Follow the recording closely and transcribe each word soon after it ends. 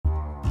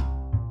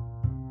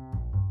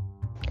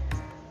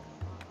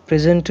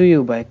Present to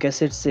you by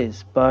Cassette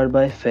Says, powered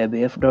by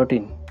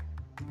FabF.in.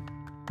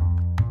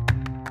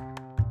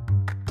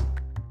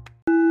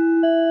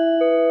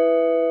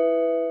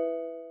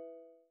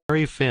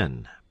 Huckleberry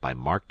Finn by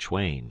Mark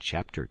Twain,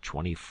 Chapter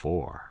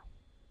 24.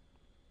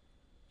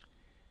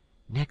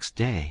 Next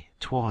day,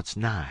 towards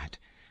night,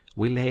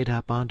 we laid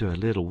up under a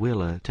little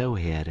willow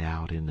towhead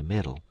out in the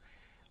middle,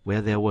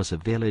 where there was a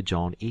village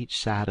on each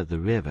side of the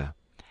river,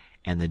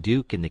 and the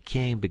Duke and the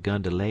King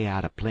begun to lay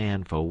out a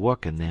plan for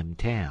working them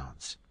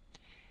towns.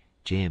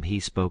 Jim he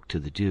spoke to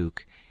the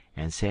Duke,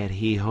 and said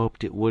he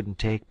hoped it wouldn't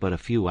take but a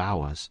few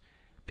hours,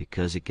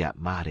 because it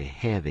got mighty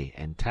heavy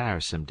and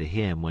tiresome to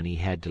him when he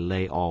had to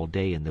lay all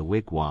day in the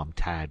wigwam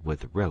tied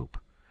with a rope.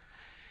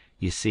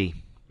 You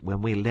see,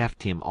 when we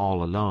left him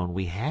all alone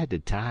we had to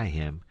tie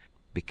him,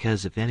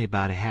 because if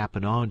anybody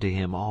happened on to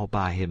him all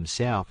by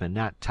himself and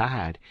not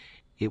tied,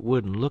 it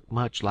wouldn't look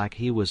much like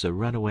he was a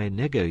runaway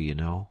nigger, you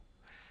know.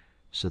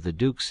 So the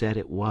Duke said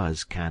it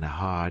was kind of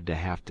hard to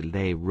have to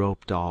lay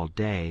roped all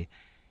day,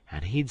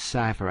 and he'd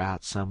cipher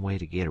out some way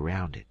to get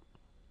around it.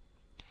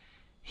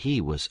 He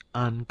was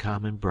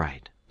uncommon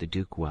bright, the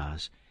Duke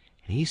was,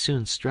 and he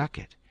soon struck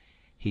it.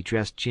 He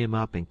dressed Jim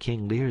up in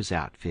King Lear's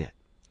outfit.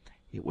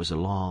 It was a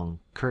long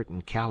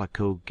curtain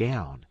calico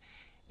gown,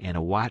 and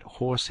a white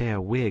horsehair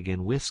wig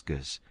and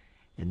whiskers,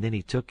 and then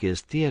he took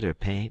his theater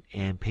paint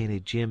and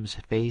painted Jim's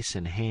face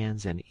and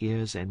hands and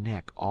ears and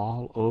neck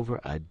all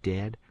over a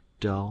dead,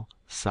 dull,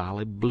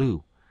 solid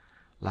blue,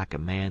 like a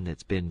man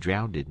that's been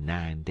drownded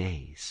 9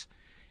 days.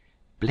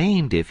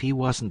 Blamed if he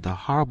wasn't the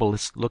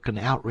horriblest looking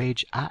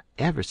outrage I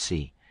ever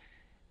see.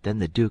 Then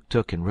the Duke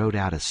took and wrote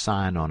out a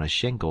sign on a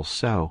shingle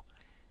so,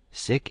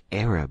 "Sick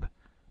Arab,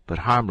 but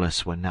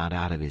harmless when not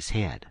out of his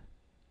head."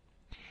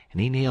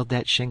 And he nailed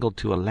that shingle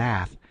to a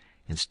lath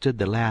and stood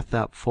the lath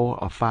up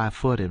 4 or 5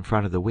 foot in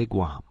front of the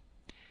wigwam.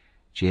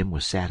 Jim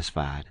was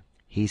satisfied.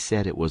 He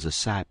said it was a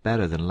sight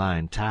better than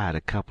lying tied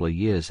a couple of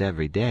years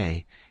every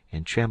day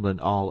and trembling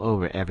all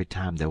over every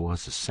time there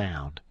was a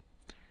sound.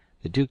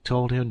 The Duke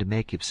told him to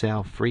make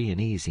himself free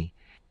and easy,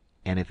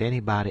 and if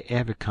anybody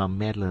ever come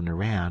meddling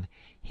around,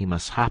 he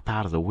must hop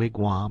out of the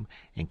wigwam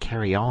and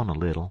carry on a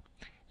little,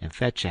 and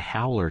fetch a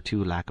howl or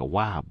two like a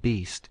wild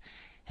beast,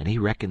 and he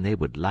reckoned they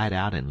would light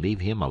out and leave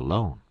him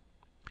alone,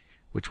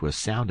 which was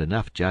sound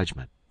enough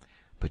judgment.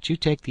 But you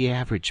take the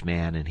average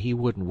man, and he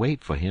wouldn't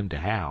wait for him to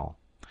howl.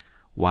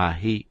 Why,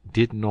 he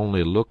didn't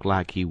only look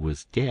like he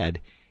was dead,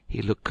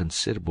 he looked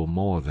considerable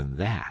more than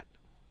that.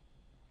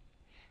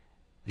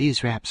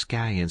 These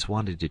rapscallions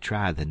wanted to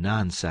try the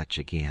Nonsuch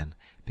again,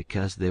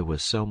 because there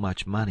was so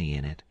much money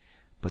in it,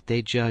 but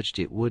they judged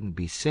it wouldn't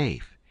be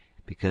safe,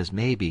 because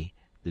maybe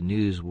the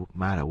news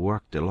might have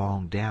worked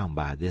along down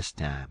by this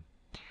time.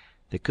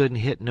 They couldn't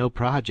hit no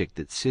project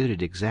that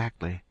suited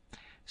exactly,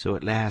 so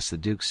at last the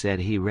Duke said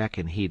he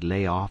reckoned he'd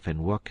lay off and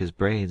work his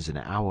brains an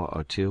hour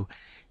or two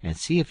and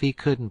see if he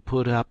couldn't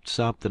put up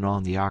something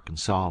on the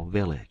Arkansas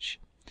village.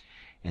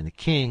 And the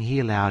King he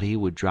allowed he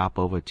would drop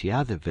over to the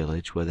other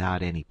village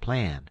without any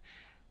plan,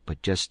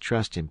 but just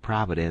trust in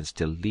Providence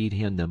to lead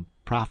him the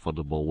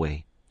profitable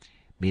way,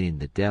 meaning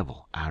the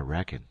devil, I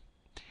reckon.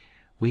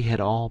 We had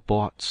all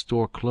bought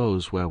store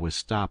clothes where we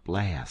stopped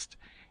last,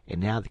 and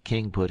now the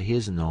King put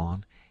his'n on,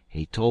 and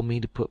he told me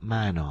to put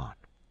mine on.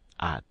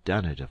 I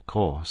done it, of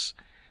course.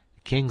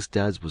 The King's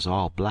duds was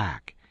all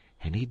black,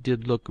 and he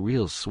did look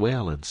real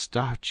swell and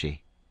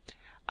starchy.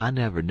 I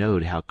never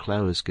knowed how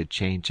clothes could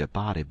change a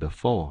body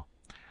before.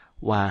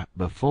 Why,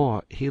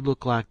 before, he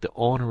looked like the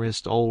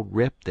orneryest old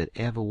rip that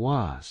ever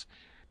was,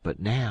 but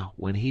now,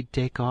 when he'd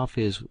take off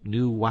his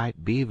new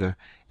white beaver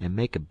and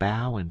make a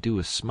bow and do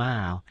a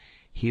smile,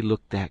 he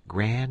looked that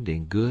grand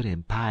and good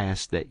and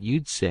pious that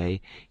you'd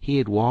say he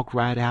had walked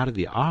right out of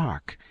the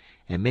ark,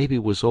 and maybe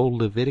was old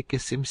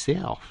Leviticus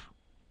himself.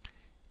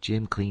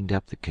 Jim cleaned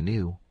up the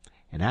canoe,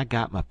 and I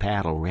got my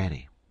paddle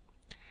ready.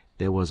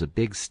 There was a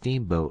big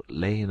steamboat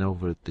layin'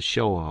 over the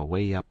shore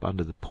away up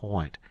under the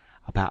point,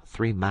 about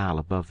 3 mile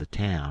above the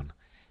town.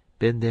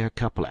 Been there a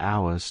couple of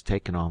hours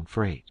takin' on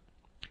freight.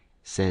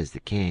 Says the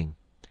King,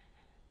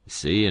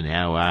 "Seein'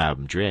 how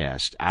I'm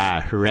dressed,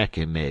 I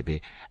reckon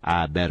maybe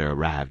I better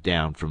arrive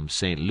down from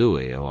St.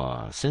 Louis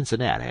or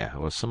Cincinnati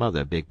or some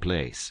other big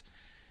place.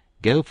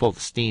 Go for the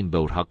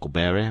steamboat,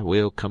 Huckleberry.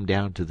 We'll come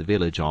down to the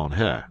village on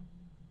her."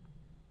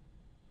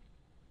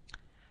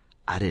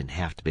 I didn't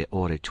have to be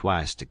ordered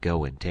twice to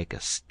go and take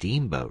a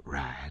steamboat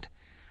ride.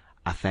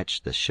 I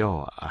fetched the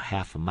shore a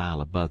half a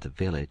mile above the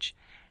village,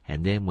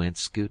 and then went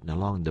scootin'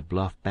 along the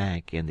bluff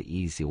bank in the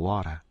easy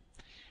water.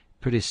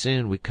 Pretty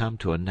soon we come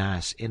to a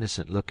nice,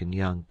 innocent-lookin'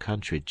 young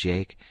country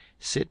Jake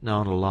sittin'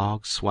 on a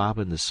log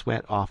swabbin' the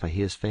sweat off of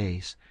his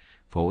face,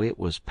 for it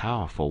was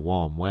powerful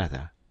warm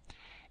weather,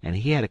 and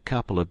he had a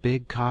couple of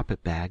big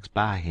carpet-bags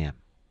by him.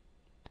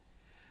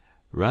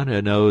 "Run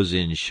her nose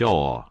in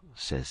shore,"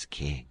 says the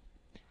King.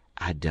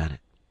 I done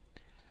it.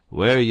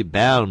 "Where you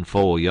bound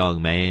for,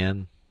 young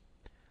man?"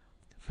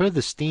 "For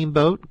the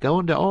steamboat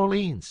goin' to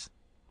Orleans."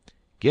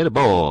 "Get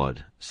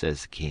aboard,"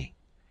 says the King.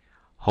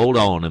 "Hold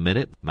on a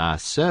minute. My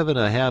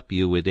servant'll help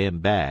you with them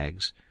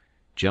bags.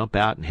 Jump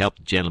out and help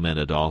the gentleman,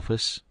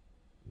 Adolphus."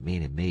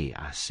 Meaning me,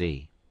 I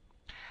see.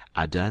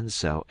 I done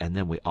so, and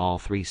then we all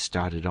three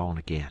started on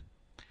again.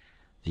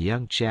 The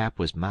young chap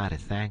was mighty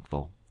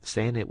thankful,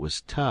 saying it was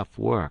tough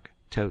work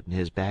toting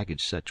his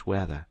baggage such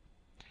weather.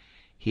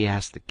 He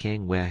asked the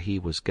king where he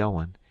was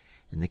going,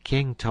 and the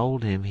king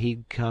told him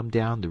he'd come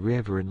down the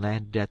river and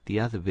landed at the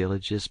other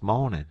village this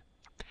morning,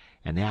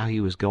 and now he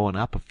was going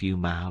up a few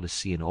mile to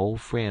see an old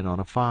friend on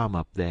a farm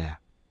up there.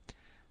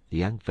 The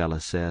young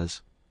feller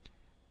says,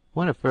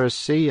 "When I first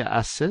see you,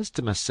 I says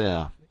to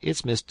myself,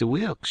 it's Mr.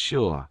 Wilks,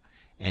 sure,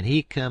 and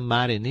he come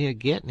mighty near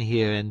gettin'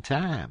 here in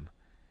time.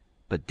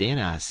 But then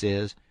I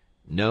says,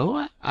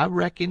 no, I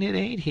reckon it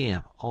ain't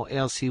him, or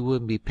else he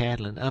wouldn't be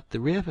paddlin' up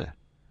the river.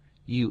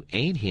 You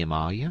ain't him,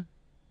 are you?"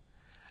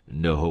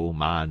 "No,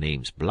 my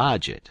name's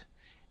Blodgett.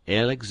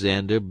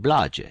 Alexander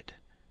Blodgett.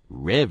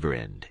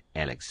 Reverend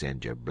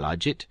Alexander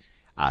Blodgett,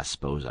 I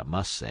suppose I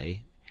must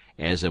say,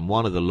 as I'm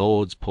one of the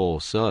Lord's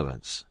poor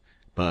servants.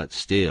 But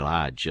still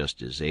I'd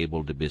just as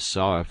able to be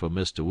sorry for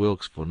Mr.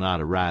 Wilks for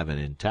not arrivin'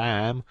 in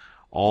time,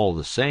 all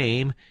the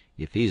same,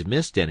 if he's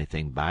missed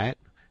anything by it,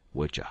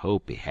 which I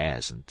hope he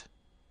hasn't."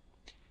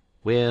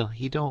 "Well,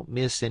 he don't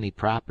miss any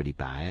property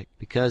by it,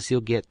 because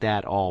he'll get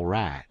that all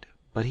right.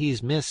 But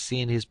he's missed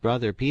seein' his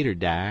brother Peter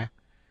die,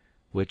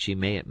 which he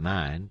mayn't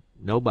mind.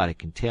 Nobody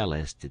can tell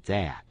as to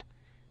that.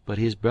 But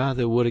his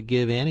brother would have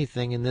give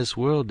anything in this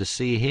world to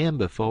see him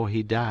before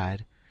he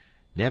died.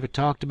 Never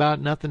talked about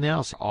nothin'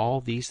 else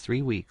all these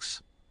 3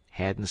 weeks.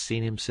 Hadn't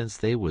seen him since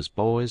they was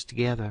boys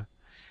together,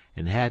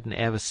 and hadn't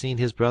ever seen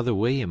his brother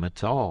William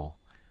at all.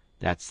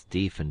 That's the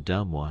deef and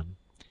dumb one.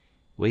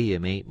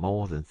 William ain't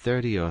more than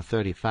 30 or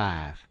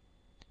 35.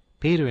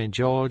 Peter and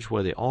George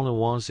were the only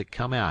ones that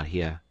come out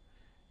here.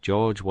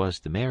 George was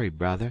the married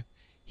brother.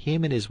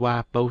 Him and his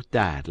wife both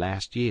died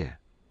last year.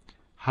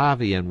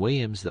 Harvey and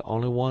William's the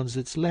only ones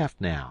that's left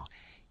now,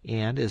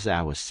 and, as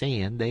I was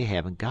sayin', they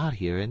haven't got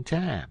here in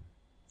time."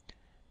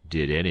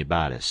 "Did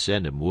anybody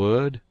send 'em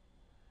word?"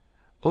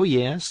 "Oh,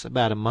 yes,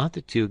 about a month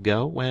or 2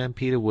 ago, when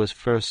Peter was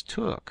first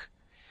took.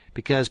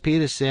 Because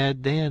Peter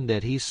said then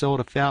that he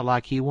sort of felt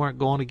like he weren't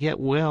goin' to get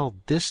well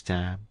this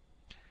time.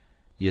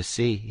 You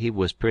see, he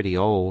was pretty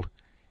old,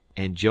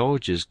 and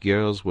George's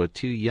girls were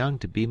too young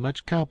to be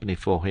much company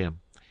for him,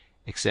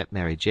 except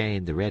Mary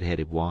Jane, the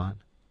red-headed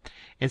one.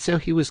 And so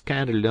he was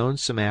kinder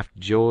lonesome after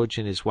George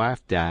and his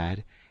wife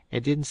died,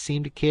 and didn't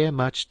seem to care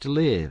much to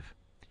live.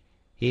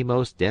 He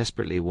most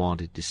desperately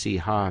wanted to see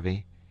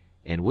Harvey,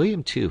 and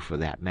William too, for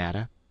that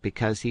matter,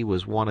 because he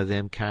was one of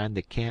them kind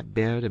that can't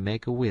bear to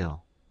make a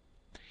will.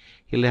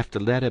 He left a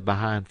letter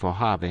behind for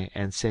Harvey,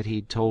 and said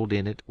he'd told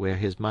in it where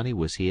his money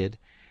was hid,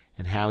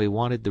 and how he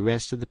wanted the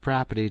rest of the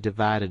property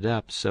divided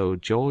up so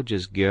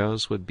George's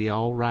girls would be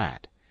all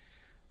right,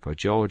 for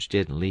George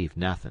didn't leave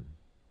nothin'.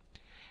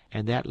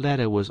 And that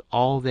letter was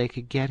all they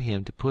could get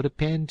him to put a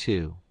pen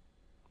to."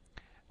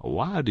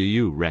 "Why do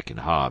you reckon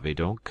Harvey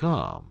don't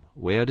come?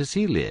 Where does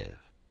he live?"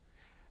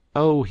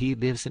 "Oh, he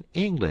lives in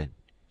England,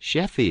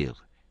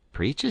 Sheffield.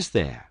 Preaches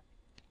there.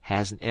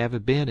 Hasn't ever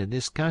been in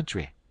this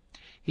country.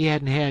 He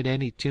hadn't had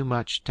any too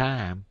much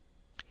time.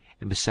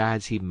 And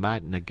besides, he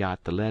mightn't have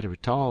got the letter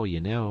at all, you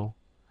know."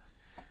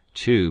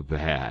 Too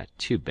bad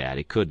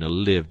he couldn't have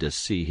lived to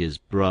see his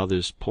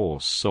brothers, poor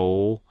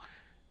soul.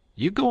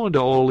 You goin' to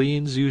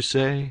Orleans, you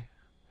say?"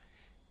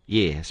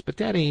 "Yes, but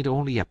that ain't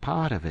only a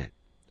part of it.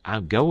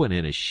 I'm goin'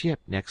 in a ship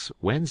next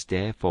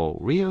Wednesday for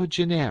Rio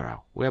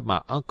Janeiro, where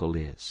my uncle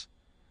is."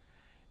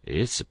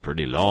 "It's a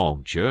pretty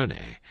long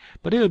journey,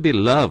 but it'll be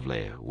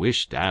lovely.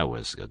 Wisht I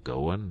was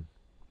a-goin'.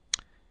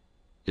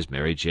 Is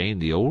Mary Jane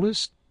the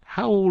oldest?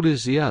 How old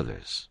is the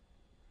others?"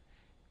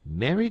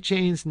 "Mary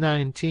Jane's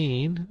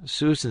 19,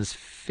 Susan's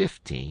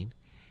 15,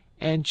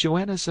 and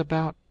Joanna's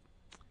about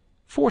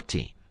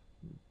 14.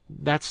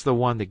 That's the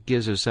one that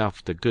gives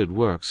herself to good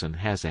works and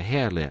has a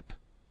hare lip."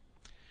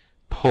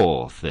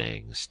 "Poor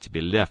things, to be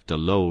left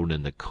alone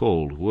in the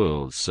cold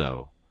world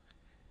so."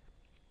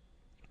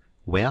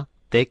 "Well,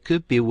 they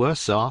could be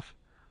worse off.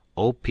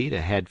 Old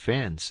Peter had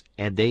friends,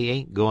 and they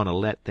ain't goin' to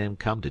let them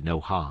come to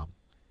no harm.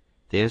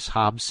 There's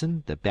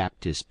Hobson, the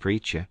Baptist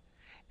preacher,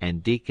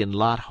 and Deacon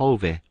Lot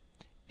Hovey,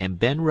 and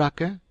Ben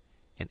Rucker,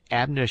 and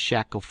Abner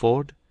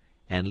Shackelford,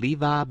 and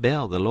Levi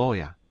Bell, the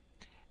lawyer,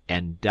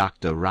 and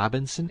Dr.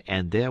 Robinson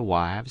and their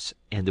wives,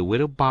 and the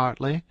widow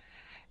Bartley,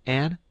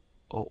 and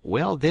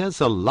well, there's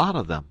a lot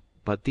of them,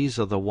 but these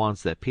are the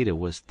ones that Peter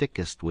was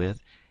thickest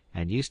with,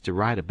 and used to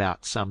write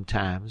about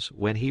sometimes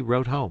when he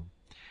wrote home.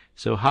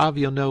 So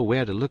Harvey'll know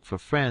where to look for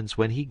friends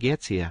when he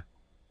gets here."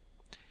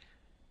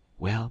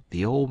 Well,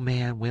 the old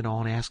man went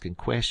on asking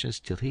questions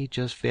till he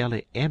just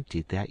fairly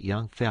emptied that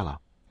young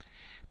fellow.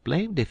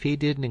 Blamed if he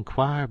didn't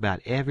inquire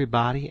about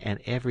everybody and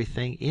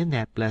everything in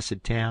that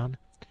blessed town,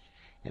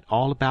 and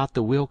all about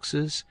the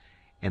Wilkses,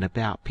 and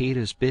about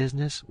Peter's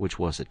business, which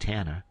was a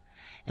tanner,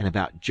 and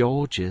about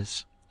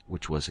George's,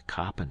 which was a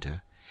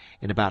carpenter,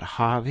 and about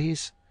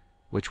Harvey's,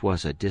 which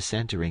was a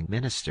dissentering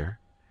minister,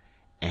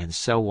 and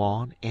so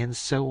on and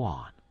so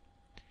on.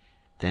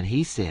 Then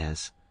he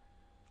says,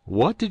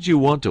 What did you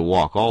want to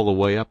walk all the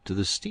way up to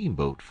the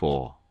steamboat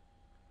for?"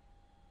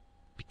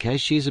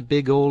 "Because she's a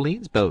big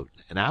Orleans boat,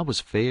 and I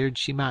was afeard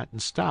she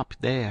mightn't stop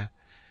there.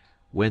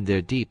 When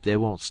they're deep they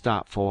won't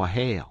stop for a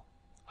hail.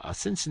 A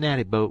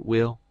Cincinnati boat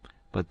will,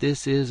 but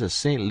this is a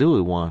St.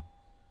 Louis one."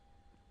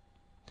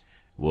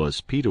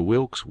 "Was Peter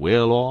Wilkes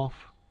well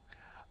off?"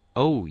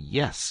 "Oh,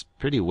 yes,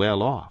 pretty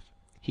well off.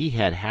 He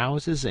had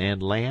houses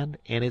and land,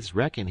 and it's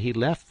reckoned he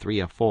left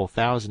 3 or 4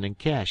 thousand in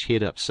cash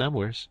hid up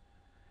somewheres."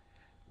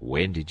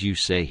 "When did you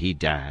say he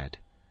died?"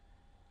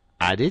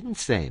 "I didn't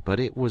say, but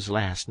it was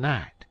last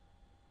night."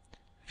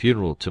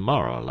 "Funeral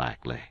tomorrow,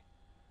 likely."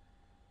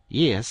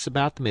 "Yes,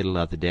 about the middle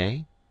of the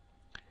day."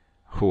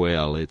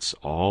 "Well, it's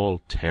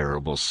all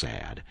terrible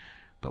sad,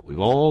 but we've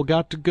all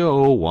got to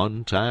go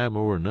one time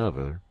or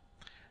another.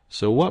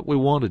 So what we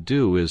want to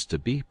do is to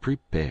be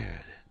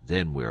prepared.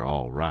 Then we're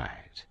all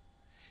right."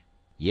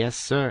 "Yes,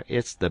 sir,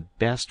 it's the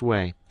best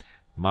way.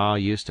 Ma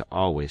used to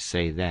always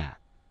say that."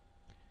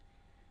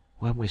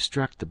 "When we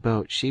struck the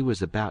boat she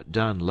was about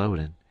done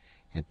loadin',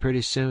 and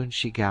pretty soon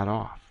she got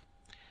off.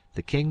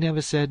 The king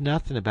never said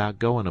nothin' about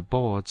goin'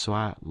 aboard, so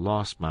I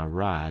lost my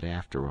ride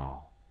after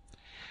all.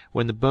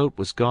 When the boat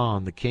was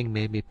gone the king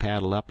made me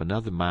paddle up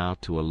another mile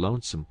to a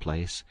lonesome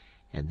place,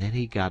 and then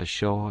he got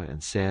ashore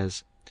and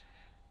says,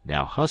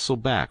 'Now hustle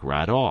back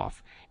right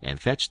off, and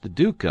fetch the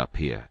Duke up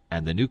here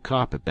and the new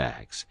carpet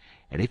bags,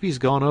 and if he's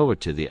gone over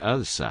to the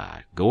other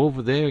side, go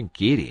over there and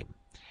git him,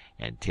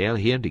 and tell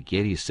him to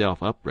git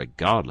hisself up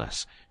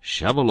regardless.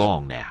 Shove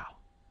along now.'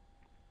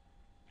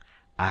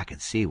 I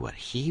could see what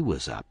he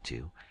was up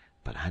to,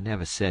 but I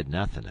never said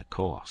nothin', of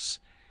course.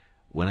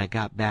 When I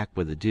got back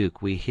with the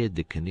Duke we hid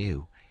the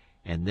canoe,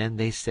 and then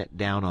they set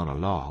down on a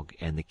log,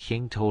 and the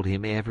king told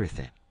him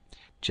everything,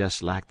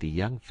 just like the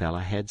young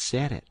feller had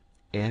said it,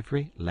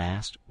 every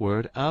last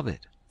word of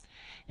it.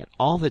 And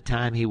all the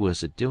time he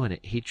was a-doin'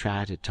 it he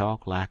tried to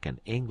talk like an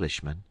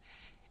Englishman,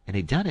 and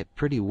he done it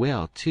pretty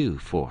well, too,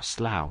 for a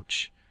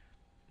slouch.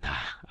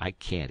 I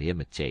can't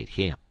imitate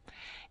him,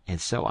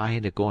 and so I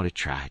ain't a-goin' to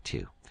try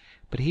to.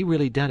 But he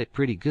really done it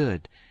pretty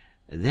good.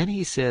 Then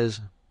he says,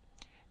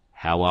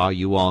 'How are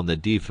you on the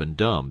deef and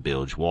dumb,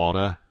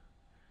 Bilgewater?'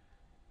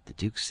 The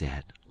Duke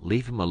said,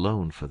 leave him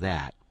alone for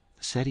that.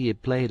 Said he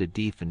had played a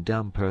deef and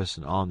dumb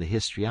person on the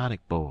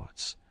histrionic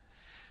boards.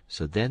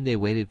 So then they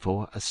waited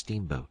for a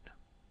steamboat.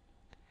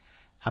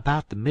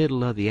 About the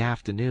middle of the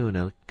afternoon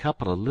a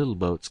couple of little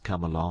boats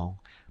come along,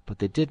 but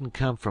they didn't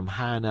come from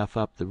high enough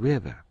up the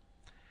river.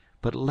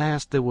 But at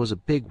last there was a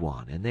big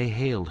one, and they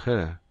hailed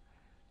her.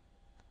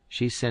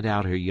 She sent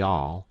out her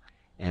yawl,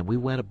 and we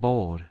went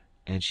aboard,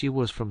 and she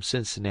was from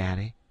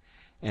Cincinnati,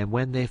 and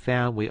when they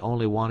found we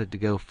only wanted to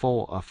go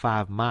 4 or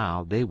 5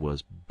 mile they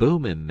was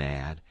booming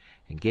mad,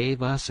 and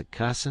gave us a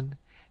cussin',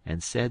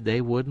 and said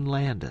they wouldn't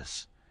land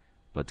us.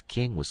 But the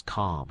king was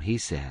calm. He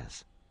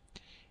says,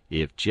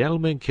 'If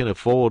gentlemen can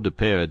afford to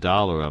pay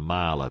 $1 a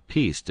mile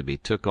apiece to be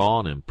took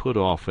on and put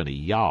off in a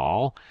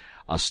yawl,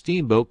 a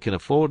steamboat can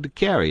afford to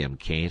carry 'em,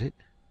 can't it?'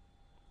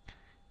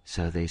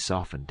 So they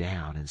softened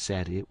down and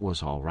said it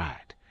was all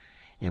right,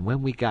 and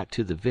when we got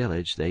to the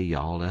village they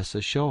yawled us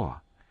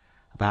ashore.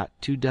 About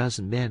 2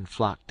 dozen men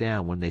flocked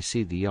down when they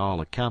see the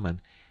yawl a-comin',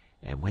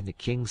 and when the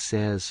king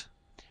says,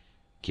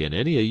 'Can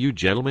any of you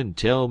gentlemen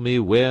tell me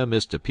where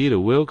Mr. Peter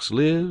Wilkes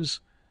lives?'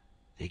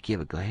 they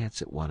give a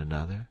glance at one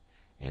another,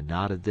 and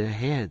nodded their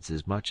heads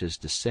as much as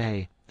to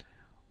say,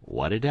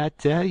 'What did I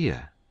tell you?'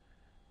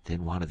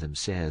 Then one of them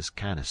says,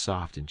 kind of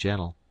soft and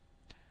gentle,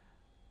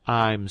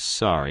 'I'm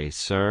sorry,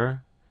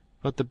 sir,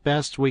 but the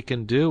best we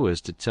can do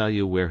is to tell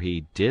you where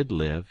he did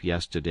live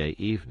yesterday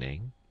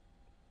evening.'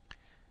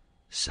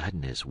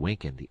 Sudden as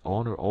winking the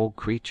ornery old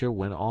creature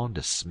went on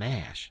to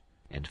smash,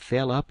 and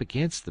fell up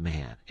against the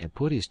man, and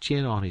put his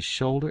chin on his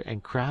shoulder,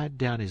 and cried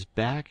down his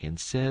back, and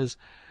says,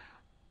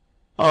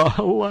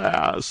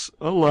 'Alas,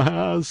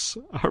 alas,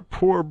 our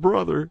poor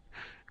brother!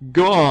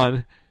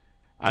 Gone!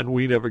 And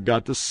we never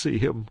got to see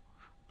him.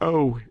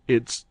 Oh,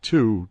 it's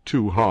too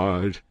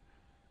hard!'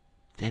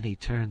 Then he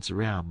turns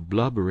around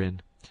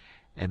blubberin',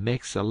 and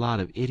makes a lot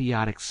of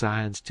idiotic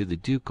signs to the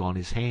Duke on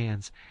his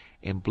hands,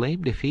 and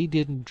blamed if he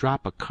didn't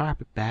drop a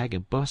carpet bag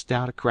and bust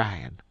out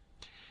a-cryin'.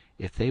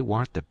 If they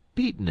warn't the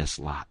beatin'est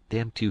lot,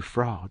 them 2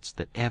 frauds,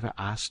 that ever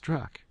I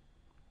struck.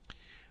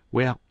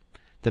 Well,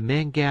 the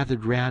men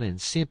gathered round and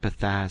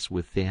sympathized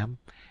with them,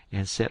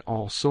 and said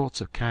all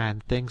sorts of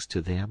kind things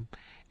to them,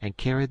 and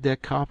carried their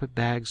carpet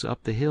bags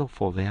up the hill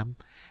for them,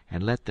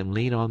 and let them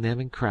lean on them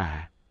and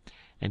cry,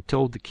 and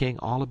told the king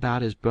all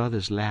about his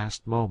brother's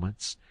last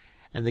moments,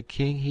 and the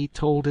king he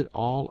told it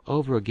all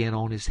over again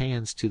on his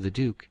hands to the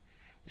Duke,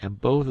 and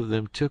both of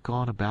them took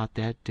on about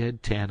that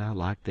dead Tanner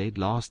like they'd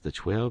lost the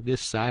 12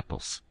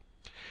 disciples.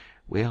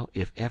 Well,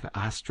 if ever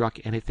I struck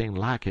anything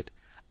like it,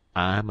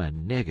 I'm a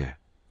nigger.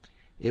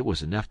 It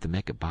was enough to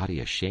make a body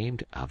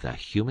ashamed of the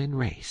human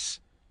race."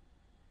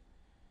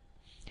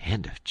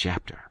 End of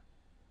chapter.